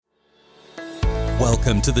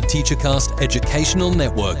Welcome to the TeacherCast Educational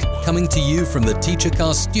Network, coming to you from the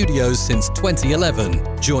TeacherCast studios since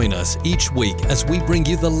 2011. Join us each week as we bring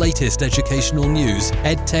you the latest educational news,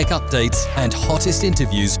 EdTech updates, and hottest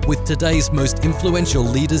interviews with today's most influential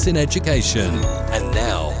leaders in education. And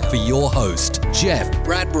now, for your host, Jeff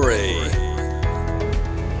Bradbury.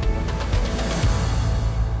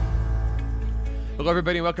 Hello,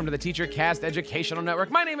 everybody, and welcome to the TeacherCast Educational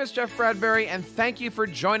Network. My name is Jeff Bradbury, and thank you for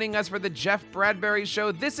joining us for the Jeff Bradbury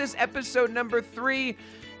Show. This is episode number 3.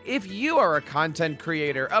 If you are a content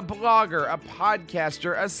creator, a blogger, a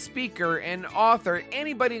podcaster, a speaker, an author,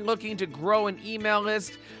 anybody looking to grow an email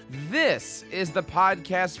list, this is the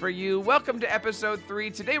podcast for you. Welcome to episode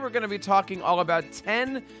 3. Today, we're going to be talking all about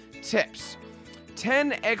 10 tips,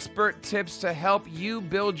 10 expert tips to help you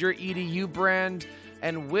build your EDU brand.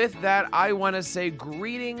 And with that, I want to say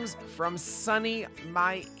greetings from sunny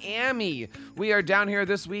Miami. We are down here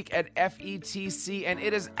this week at FETC, and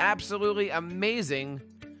it is absolutely amazing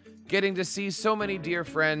getting to see so many dear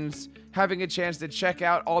friends, having a chance to check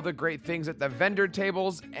out all the great things at the vendor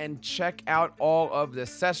tables and check out all of the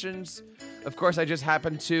sessions. Of course, I just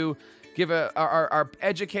happened to give our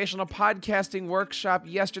educational podcasting workshop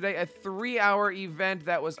yesterday, a 3-hour event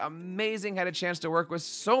that was amazing. Had a chance to work with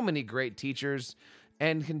so many great teachers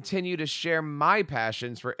and continue to share my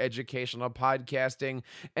passions for educational podcasting.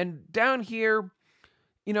 And down here,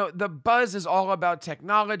 you know, the buzz is all about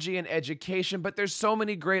technology and education, but there's so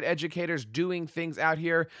many great educators doing things out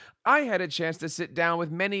here. I had a chance to sit down with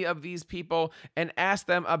many of these people and ask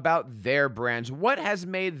them about their brands. What has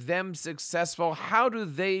made them successful? How do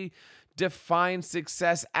they define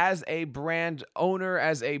success as a brand owner,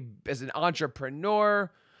 as an entrepreneur?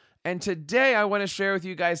 And today I want to share with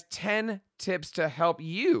you guys 10 tips to help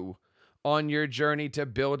you on your journey to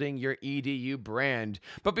building your EDU brand.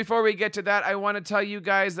 But before we get to that, I want to tell you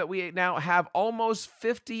guys that we now have almost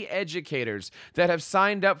 50 educators that have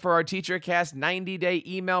signed up for our TeacherCast 90-day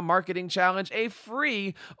email marketing challenge, a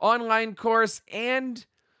free online course and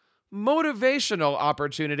motivational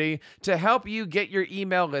opportunity to help you get your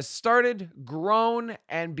email list started, grown,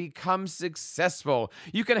 and become successful.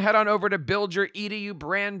 You can head on over to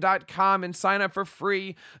buildyouredubrand.com and sign up for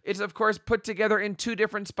free. It's, of course, put together in 2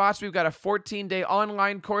 different spots. We've got a 14-day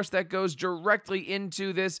online course that goes directly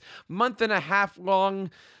into this month-and-a-half-long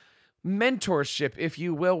mentorship, if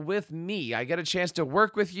you will, with me. I get a chance to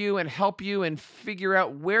work with you and help you and figure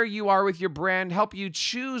out where you are with your brand, help you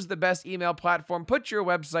choose the best email platform, put your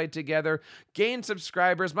website together, gain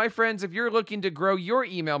subscribers. My friends, if you're looking to grow your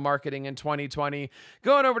email marketing in 2020,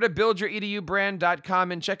 go on over to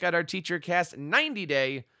buildyouredubrand.com and check out our TeacherCast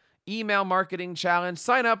 90-day email marketing challenge.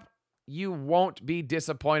 Sign up. You won't be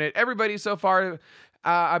disappointed. Everybody so far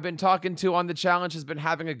I've been talking to on the challenge has been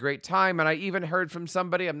having a great time, and I even heard from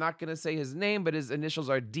somebody, I'm not going to say his name, but his initials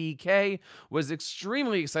are DK, was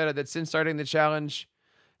extremely excited that since starting the challenge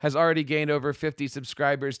has already gained over 50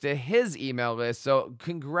 subscribers to his email list. So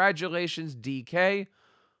congratulations, DK,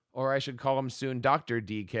 or I should call him soon Dr.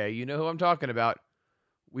 DK. You know who I'm talking about.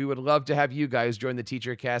 We would love to have you guys join the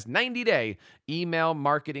TeacherCast 90-day email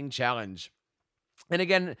marketing challenge. And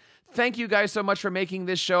again, thank you guys so much for making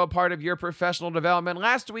this show a part of your professional development.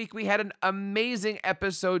 Last week, we had an amazing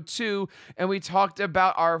episode 2, and we talked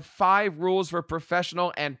about our 5 rules for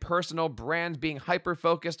professional and personal brands: being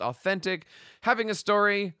hyper-focused, authentic, having a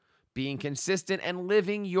story, being consistent, and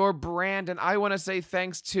living your brand. And I want to say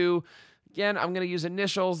thanks to, again, I'm going to use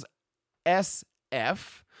initials,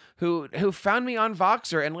 SF, who found me on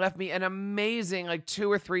Voxer and left me an amazing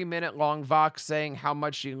 2 or 3 minute long Vox saying how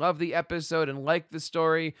much she loved the episode and liked the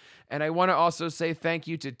story. And I want to also say thank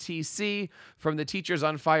you to TC from the Teachers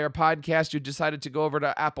on Fire podcast, who decided to go over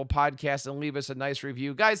to Apple Podcasts and leave us a nice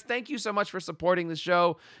review. Guys, thank you so much for supporting the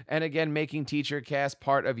show and again making TeacherCast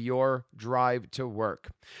part of your drive to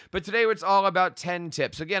work. But today it's all about 10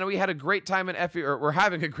 tips. Again, we had a great time at we're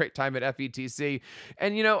having a great time at FETC.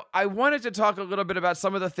 And you know, I wanted to talk a little bit about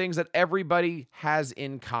some of the things that everybody has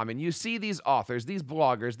in common. You see these authors, these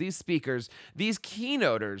bloggers, these speakers, these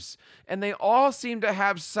keynoters, and they all seem to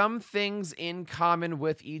have some things in common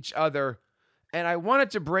with each other. And I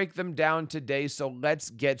wanted to break them down today, so let's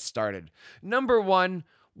get started. Number 1,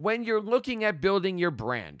 when you're looking at building your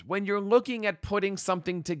brand, when you're looking at putting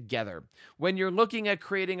something together, when you're looking at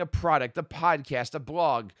creating a product, a podcast, a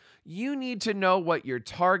blog, you need to know what your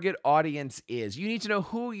target audience is. You need to know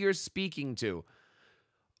who you're speaking to.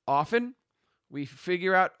 Often, we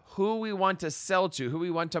figure out who we want to sell to, who we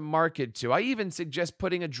want to market to. I even suggest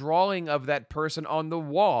putting a drawing of that person on the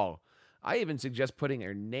wall. I even suggest putting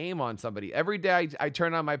their name on somebody. Every day I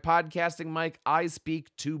turn on my podcasting mic, I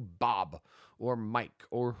speak to Bob or Mike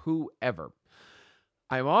or whoever.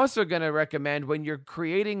 I'm also going to recommend when you're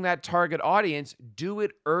creating that target audience, do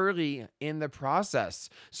it early in the process.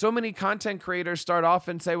 So many content creators start off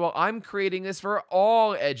and say, well, I'm creating this for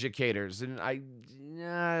all educators, and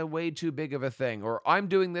way too big of a thing. Or I'm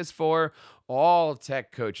doing this for all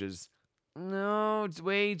tech coaches. No, it's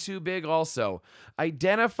way too big also.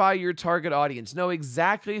 Identify your target audience. Know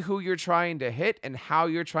exactly who you're trying to hit and how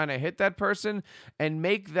you're trying to hit that person, and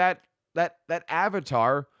make that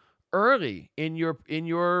avatar early in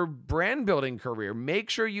your brand building career. Make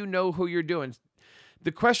sure you know who you're doing.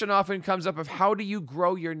 The question often comes up of how do you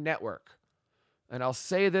grow your network? And I'll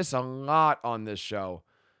say this a lot on this show.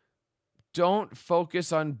 Don't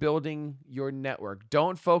focus on building your network.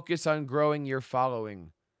 Don't focus on growing your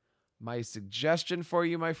following. My suggestion for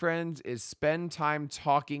you, my friends, is spend time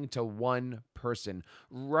talking to one person,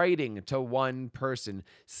 writing to one person,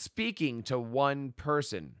 speaking to one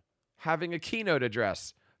person, having a keynote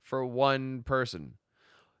address for one person.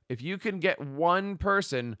 If you can get one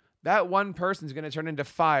person, that one person is going to turn into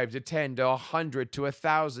 5 to 10 to 100 to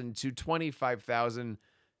 1,000 to 25,000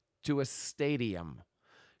 to a stadium.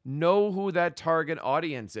 Know who that target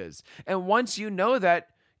audience is. And once you know that,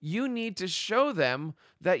 you need to show them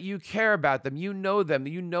that you care about them. You know them.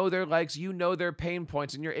 You know their likes. You know their pain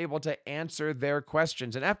points, and you're able to answer their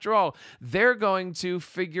questions. And after all, they're going to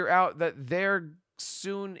figure out that they're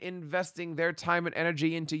soon investing their time and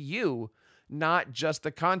energy into you, not just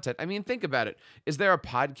the content. I mean, think about it. Is there a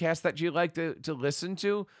podcast that you like to listen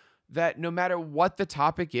to that no matter what the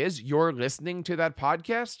topic is, you're listening to that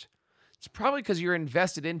podcast? It's probably because you're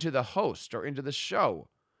invested into the host or into the show.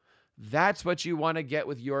 That's what you want to get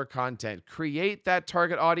with your content. Create that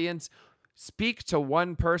target audience, speak to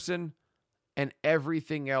one person, and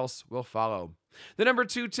everything else will follow. The number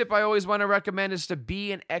 2 tip I always want to recommend is to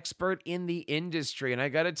be an expert in the industry. And I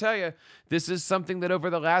got to tell you, this is something that over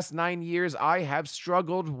the last 9 years I have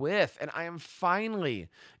struggled with. And I am finally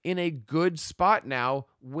in a good spot now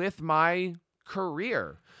with my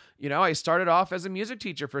career. You know, I started off as a music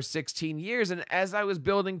teacher for 16 years, and as I was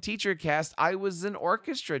building TeacherCast, I was an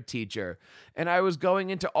orchestra teacher, and I was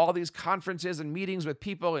going into all these conferences and meetings with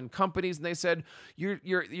people and companies, and they said,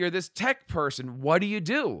 "You're this tech person. What do you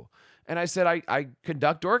do?" And I said, "I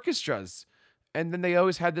conduct orchestras." And then they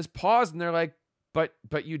always had this pause, and they're like,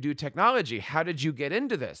 "But you do technology. How did you get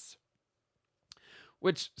into this?"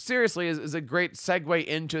 Which seriously is a great segue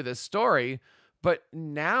into this story. But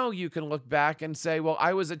now you can look back and say, well,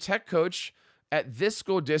 I was a tech coach at this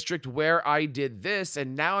school district where I did this,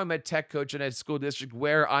 and now I'm a tech coach in a school district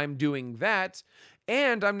where I'm doing that,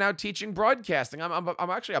 and I'm now teaching broadcasting. I'm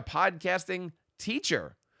actually a podcasting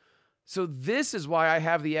teacher. So this is why I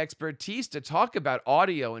have the expertise to talk about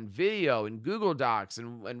audio and video and Google Docs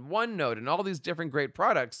and OneNote and all these different great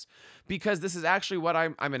products, because this is actually what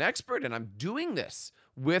I'm an expert in. I'm doing this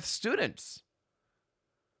with students.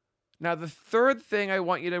 Now, the third thing I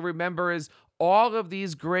want you to remember is all of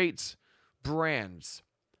these great brands,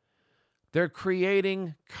 they're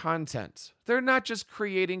creating content. They're not just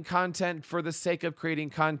creating content for the sake of creating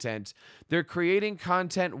content. They're creating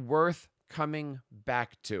content worth coming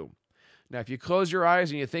back to. Now, if you close your eyes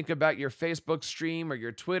and you think about your Facebook stream or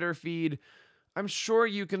your Twitter feed, I'm sure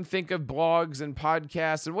you can think of blogs and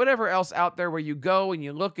podcasts and whatever else out there where you go and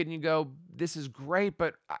you look and you go, this is great,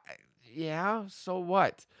 but yeah, so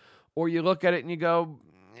what? Or you look at it and you go,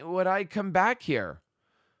 would I come back here?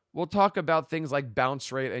 We'll talk about things like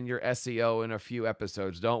bounce rate and your SEO in a few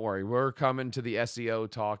episodes. Don't worry. We're coming to the SEO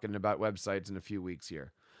talk and about websites in a few weeks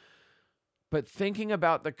here. But thinking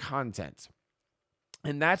about the content.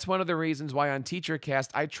 And that's one of the reasons why on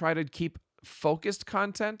TeacherCast, I try to keep focused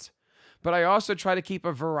content, but I also try to keep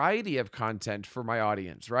a variety of content for my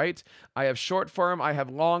audience, right? I have short form, I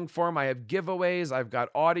have long form, I have giveaways, I've got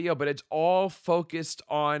audio, but it's all focused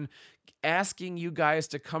on asking you guys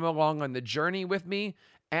to come along on the journey with me,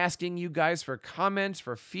 asking you guys for comments,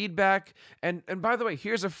 for feedback. And by the way,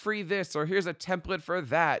 here's a free this, or here's a template for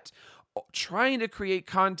that. Trying to create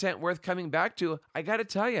content worth coming back to, I got to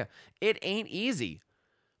tell you, it ain't easy.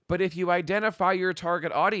 But if you identify your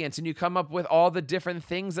target audience and you come up with all the different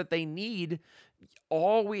things that they need,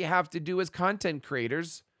 all we have to do as content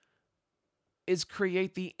creators is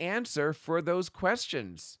create the answer for those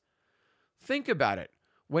questions. Think about it.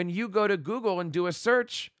 When you go to Google and do a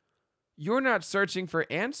search, you're not searching for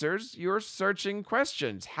answers, you're searching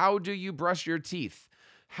questions. How do you brush your teeth?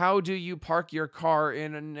 How do you park your car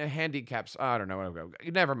in a handicap? I don't know.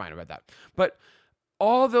 Never mind about that. But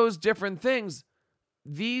all those different things,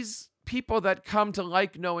 these people that come to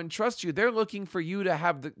like, know, and trust you, they're looking for you to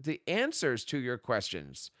have the answers to your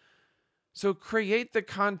questions. So create the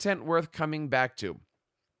content worth coming back to.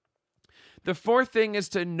 The fourth thing is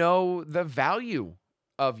to know the value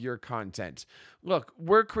of your content. Look,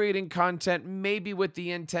 we're creating content maybe with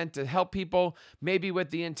the intent to help people, maybe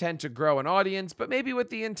with the intent to grow an audience, but maybe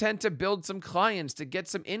with the intent to build some clients, to get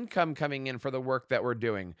some income coming in for the work that we're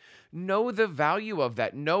doing. Know the value of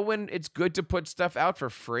that. Know when it's good to put stuff out for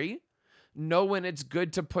free. Know when it's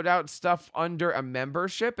good to put out stuff under a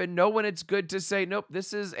membership, and know when it's good to say, nope,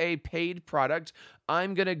 this is a paid product.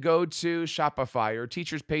 I'm going to go to Shopify or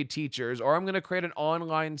Teachers Pay Teachers, or I'm going to create an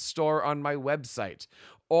online store on my website.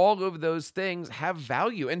 All of those things have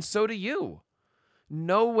value, and so do you.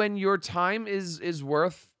 Know when your time is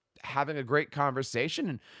worth having a great conversation,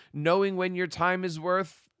 and knowing when your time is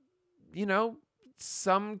worth,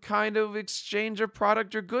 some kind of exchange of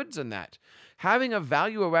product or goods in that. Having a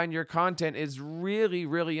value around your content is really,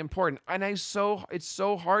 really important. And it's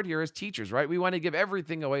so hard here as teachers, right? We want to give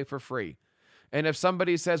everything away for free. And if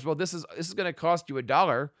somebody says, well, this is going to cost you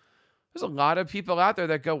 $1, there's a lot of people out there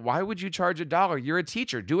that go, why would you charge $1? You're a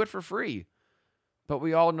teacher, do it for free. But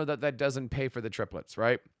we all know that doesn't pay for the triplets,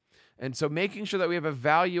 right? And so making sure that we have a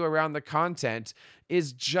value around the content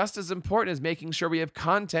is just as important as making sure we have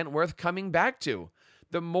content worth coming back to.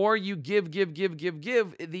 The more you give,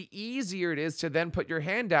 the easier it is to then put your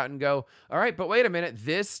hand out and go, all right, but wait a minute,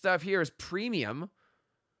 this stuff here is premium.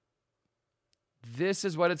 This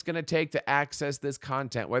is what it's going to take to access this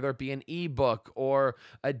content, whether it be an ebook or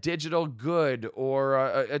a digital good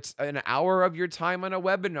or it's an hour of your time on a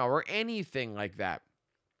webinar or anything like that.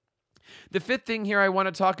 The fifth thing here I want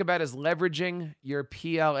to talk about is leveraging your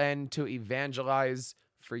PLN to evangelize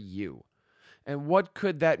for you. And what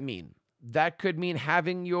could that mean? That could mean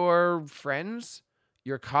having your friends,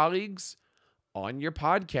 your colleagues on your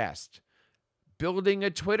podcast, building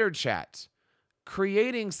a Twitter chat,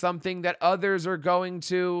 creating something that others are going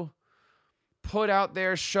to put out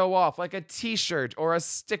there, show off, like a t-shirt or a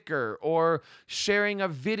sticker or sharing a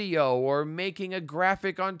video or making a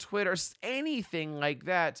graphic on Twitter, anything like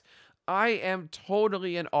that. I am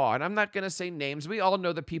totally in awe, and I'm not going to say names. We all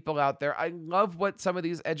know the people out there. I love what some of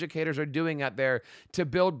these educators are doing out there to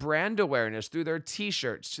build brand awareness through their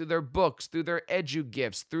t-shirts, through their books, through their edu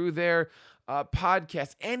gifts, through their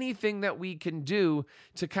podcasts, anything that we can do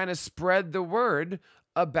to kind of spread the word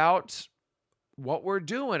about what we're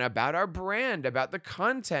doing, about our brand, about the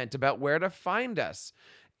content, about where to find us.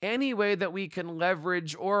 Any way that we can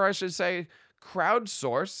leverage, or I should say,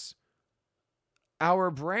 crowdsource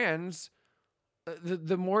our brands,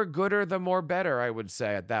 the more gooder, the more better, I would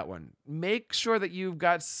say at that one. Make sure that you've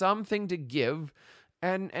got something to give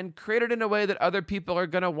and create it in a way that other people are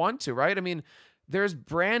going to want to, right? I mean, there's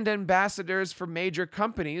brand ambassadors for major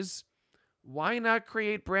companies. Why not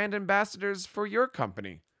create brand ambassadors for your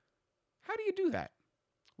company? How do you do that?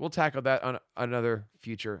 We'll tackle that on another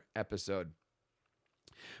future episode.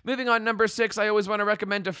 Moving on, number 6, I always want to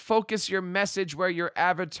recommend to focus your message where your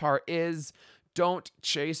avatar is. Don't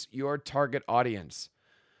chase your target audience.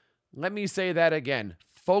 Let me say that again.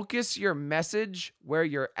 Focus your message where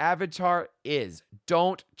your avatar is.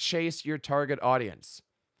 Don't chase your target audience.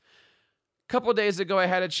 A couple days ago, I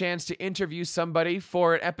had a chance to interview somebody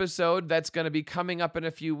for an episode that's going to be coming up in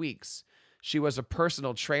a few weeks. She was a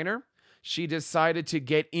personal trainer. She decided to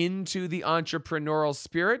get into the entrepreneurial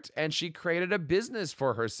spirit, and she created a business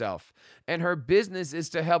for herself. And her business is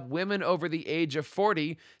to help women over the age of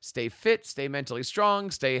 40 stay fit, stay mentally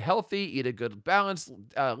strong, stay healthy, eat a good balanced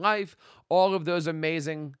life, all of those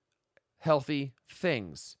amazing, healthy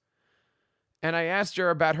things. And I asked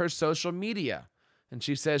her about her social media, and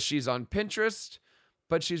she says she's on Pinterest,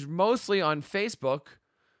 but she's mostly on Facebook,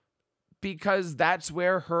 because that's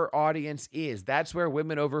where her audience is. That's where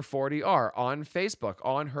women over 40 are, on Facebook,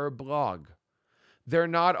 on her blog. They're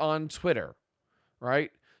not on Twitter,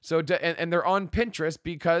 right? So, and they're on Pinterest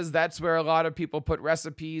because that's where a lot of people put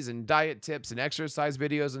recipes and diet tips and exercise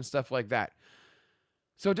videos and stuff like that.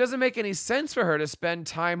 So it doesn't make any sense for her to spend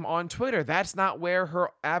time on Twitter. That's not where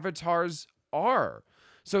her avatars are.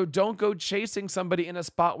 So don't go chasing somebody in a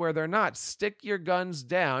spot where they're not. Stick your guns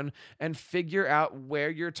down and figure out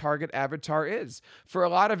where your target avatar is. For a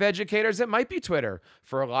lot of educators, it might be Twitter.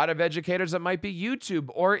 For a lot of educators, it might be YouTube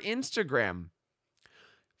or Instagram.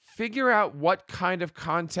 Figure out what kind of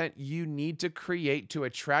content you need to create to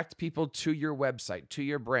attract people to your website, to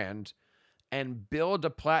your brand, and build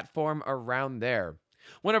a platform around there.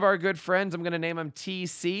 One of our good friends, I'm going to name him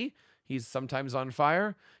TC. He's sometimes on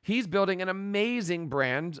fire. He's building an amazing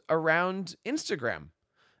brand around Instagram.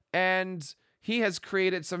 And he has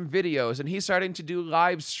created some videos and he's starting to do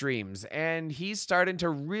live streams and he's starting to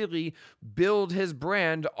really build his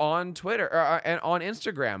brand on Twitter and on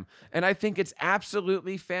Instagram. And I think it's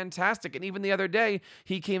absolutely fantastic. And even the other day,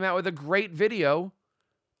 he came out with a great video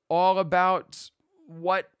all about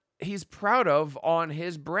what he's proud of on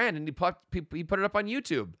his brand. And he put it up on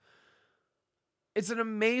YouTube. It's an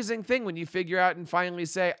amazing thing when you figure out and finally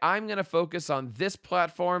say, I'm going to focus on this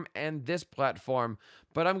platform and this platform,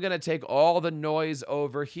 but I'm going to take all the noise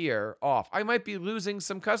over here off. I might be losing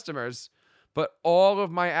some customers, but all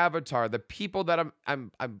of my avatar, the people that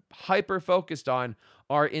I'm hyper focused on,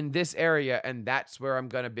 are in this area, and that's where I'm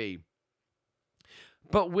going to be.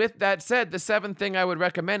 But with that said, the seventh thing I would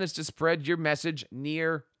recommend is to spread your message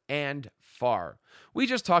near and far. We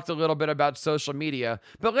just talked a little bit about social media,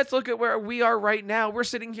 but let's look at where we are right now. We're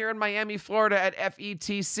sitting here in Miami, Florida at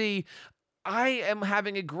FETC. I am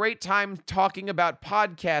having a great time talking about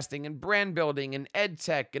podcasting and brand building and ed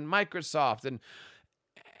tech and Microsoft.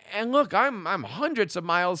 And look, I'm hundreds of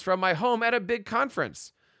miles from my home at a big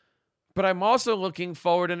conference. But I'm also looking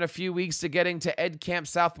forward in a few weeks to getting to Ed Camp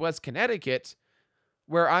Southwest Connecticut,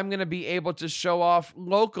 where I'm going to be able to show off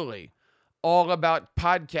locally all about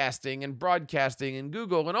podcasting and broadcasting and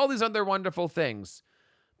Google and all these other wonderful things.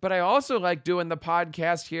 But I also like doing the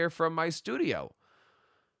podcast here from my studio.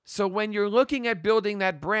 So when you're looking at building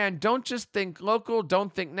that brand, don't just think local,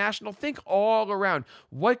 don't think national, think all around.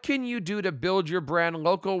 What can you do to build your brand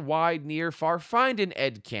local, wide, near, far? Find an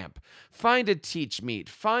ed camp, find a teach meet,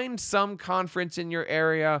 find some conference in your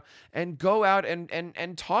area and go out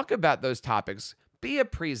and talk about those topics. Be a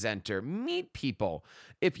presenter, meet people.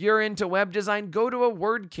 If you're into web design, go to a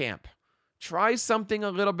WordCamp. Try something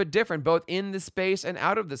a little bit different, both in the space and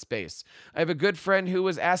out of the space. I have a good friend who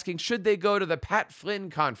was asking, should they go to the Pat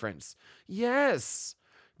Flynn conference? Yes.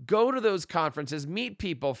 Go to those conferences, meet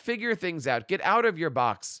people, figure things out, get out of your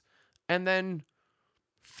box, and then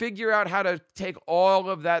figure out how to take all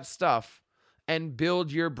of that stuff and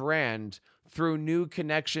build your brand through new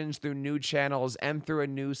connections, through new channels, and through a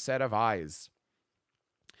new set of eyes.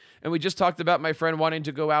 And we just talked about my friend wanting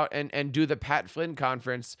to go out and do the Pat Flynn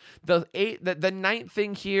conference. The eighth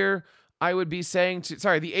thing here I'd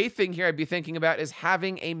be thinking about is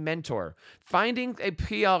having a mentor. Finding a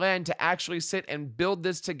PLN to actually sit and build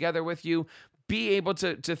this together with you, be able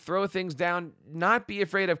to throw things down, not be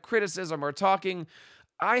afraid of criticism or talking.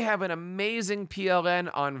 I have an amazing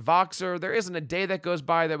PLN on Voxer. There isn't a day that goes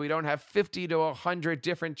by that we don't have 50 to 100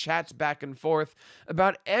 different chats back and forth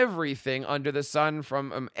about everything under the sun,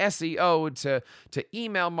 from SEO to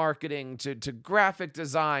email marketing to graphic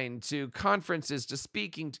design to conferences to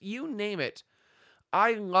speaking, you name it.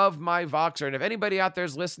 I love my Voxer. And if anybody out there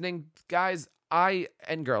is listening, guys,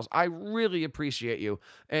 and girls, I really appreciate you.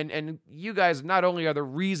 And you guys not only are the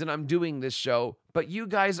reason I'm doing this show, but you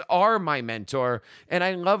guys are my mentor. And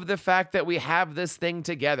I love the fact that we have this thing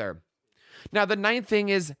together. Now, the ninth thing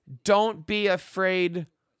is, don't be afraid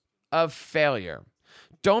of failure.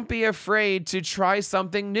 Don't be afraid to try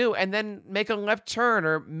something new and then make a left turn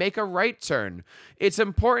or make a right turn. It's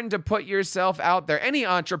important to put yourself out there. Any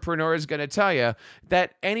entrepreneur is going to tell you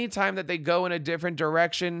that anytime that they go in a different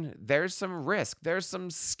direction, there's some risk. There's some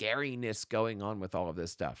scariness going on with all of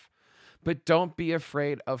this stuff. But don't be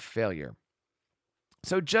afraid of failure.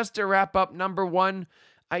 So just to wrap up, number one,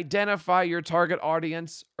 identify your target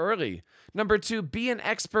audience early. Number two, be an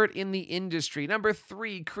expert in the industry. Number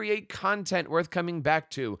three, create content worth coming back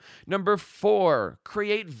to. Number four,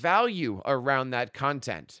 create value around that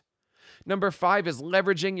content. Number five is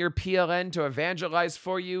leveraging your PLN to evangelize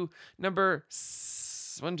for you. Number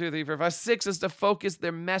 6 is to focus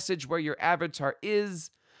their message where your avatar is,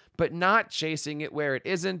 but not chasing it where it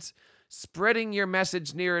isn't. Spreading your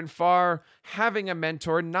message near and far, having a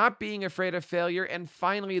mentor, not being afraid of failure, and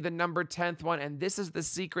finally the number 10th one, and this is the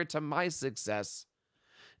secret to my success,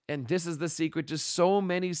 and this is the secret to so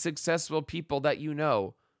many successful people that you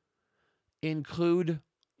know, include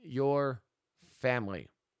your family.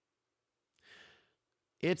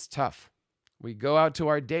 It's tough. We go out to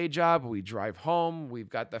our day job, we drive home,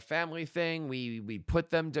 we've got the family thing, we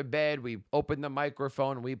put them to bed, we open the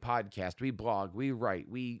microphone, we podcast, we blog, we write,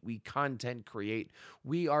 we content create.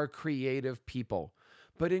 We are creative people.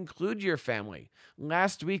 But include your family.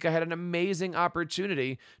 Last week, I had an amazing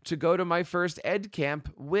opportunity to go to my first ed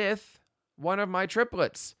camp with one of my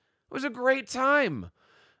triplets. It was a great time.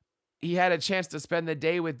 He had a chance to spend the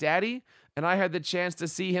day with Daddy, and I had the chance to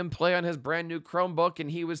see him play on his brand new Chromebook, and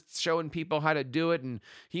he was showing people how to do it, and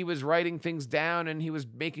he was writing things down, and he was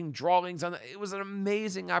making drawings on it. It was an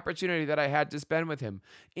amazing opportunity that I had to spend with him.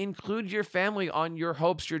 Include your family on your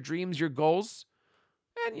hopes, your dreams, your goals,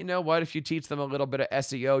 And you know what? If you teach them a little bit of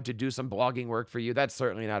SEO to do some blogging work for you, that's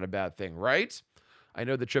certainly not a bad thing, right? I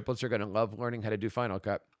know the triplets are going to love learning how to do Final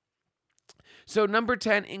Cut. So number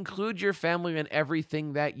 10, include your family in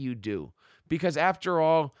everything that you do. Because after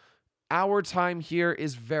all, our time here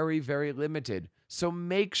is very, very limited. So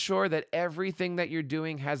make sure that everything that you're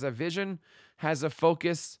doing has a vision, has a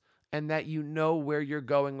focus, and that you know where you're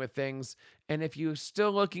going with things. And if you're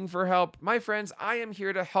still looking for help, my friends, I am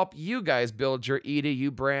here to help you guys build your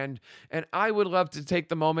EDU brand. And I would love to take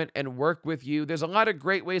the moment and work with you. There's a lot of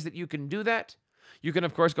great ways that you can do that. You can,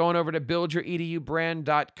 of course, go on over to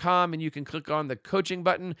buildyouredubrand.com and you can click on the coaching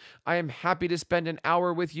button. I am happy to spend an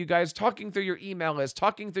hour with you guys talking through your email list,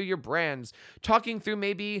 talking through your brands, talking through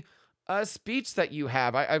maybe a speech that you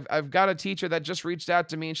have. I've got a teacher that just reached out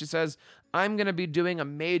to me and she says, I'm going to be doing a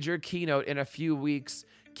major keynote in a few weeks.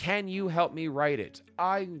 Can you help me write it?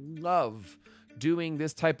 I love doing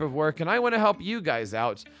this type of work, and I want to help you guys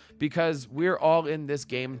out because we're all in this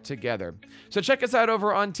game together. So check us out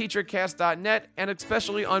over on teachercast.net and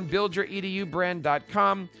especially on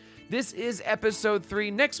buildyouredubrand.com. This is episode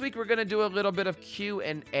 3. Next week, we're going to do a little bit of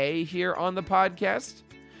Q&A here on the podcast.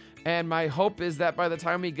 And my hope is that by the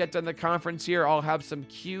time we get done the conference here, I'll have some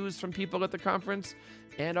Q's from people at the conference,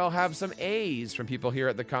 and I'll have some A's from people here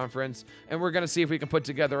at the conference. And we're going to see if we can put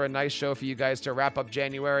together a nice show for you guys to wrap up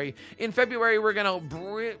January. In February, we're going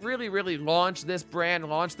to really launch this brand,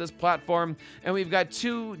 launch this platform. And we've got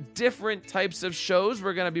 2 different types of shows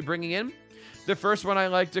we're going to be bringing in. The first one I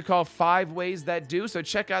like to call 5 Ways That Do. So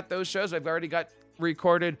check out those shows. I've already got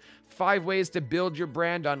recorded 5 ways to build your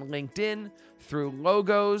brand on LinkedIn, through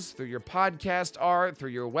logos, through your podcast art,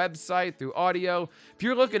 through your website, through audio. If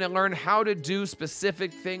you're looking to learn how to do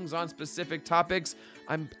specific things on specific topics,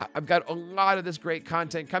 I've got a lot of this great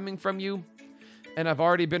content coming from you. And I've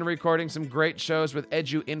already been recording some great shows with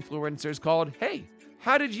EDU influencers called, Hey,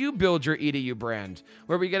 how did you build your EDU brand?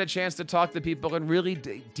 Where we get a chance to talk to people and really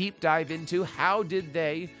deep dive into how did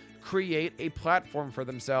they create a platform for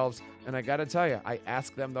themselves. And I got to tell you, I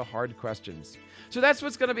ask them the hard questions. So that's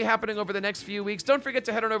what's going to be happening over the next few weeks. Don't forget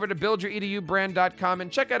to head on over to buildyouredubrand.com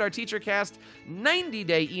and check out our TeacherCast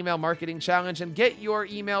 90-day email marketing challenge and get your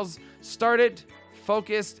emails started,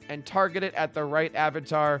 focused, and targeted at the right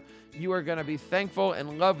avatar. You are going to be thankful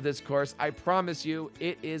and love this course. I promise you,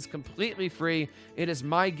 it is completely free. It is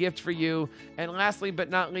my gift for you. And lastly, but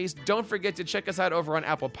not least, don't forget to check us out over on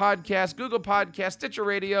Apple Podcasts, Google Podcasts, Stitcher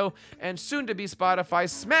Radio, and soon to be Spotify.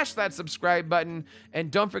 Smash that subscribe button. And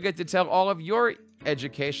don't forget to tell all of your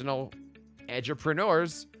educational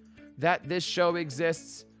edupreneurs that this show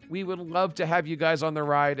exists. We would love to have you guys on the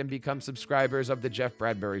ride and become subscribers of The Jeff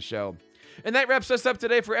Bradbury Show. And that wraps us up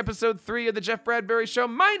today for episode 3 of The Jeff Bradbury Show.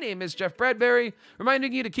 My name is Jeff Bradbury,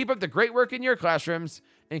 reminding you to keep up the great work in your classrooms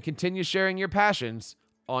and continue sharing your passions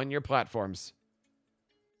on your platforms.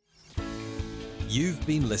 You've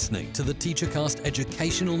been listening to the TeacherCast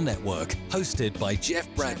Educational Network, hosted by Jeff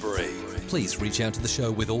Bradbury. Please reach out to the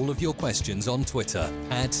show with all of your questions on Twitter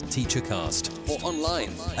 @TeacherCast or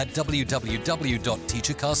online at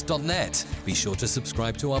www.teachercast.net. Be sure to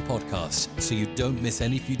subscribe to our podcast so you don't miss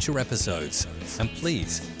any future episodes. And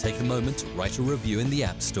please take a moment to write a review in the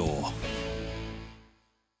App Store.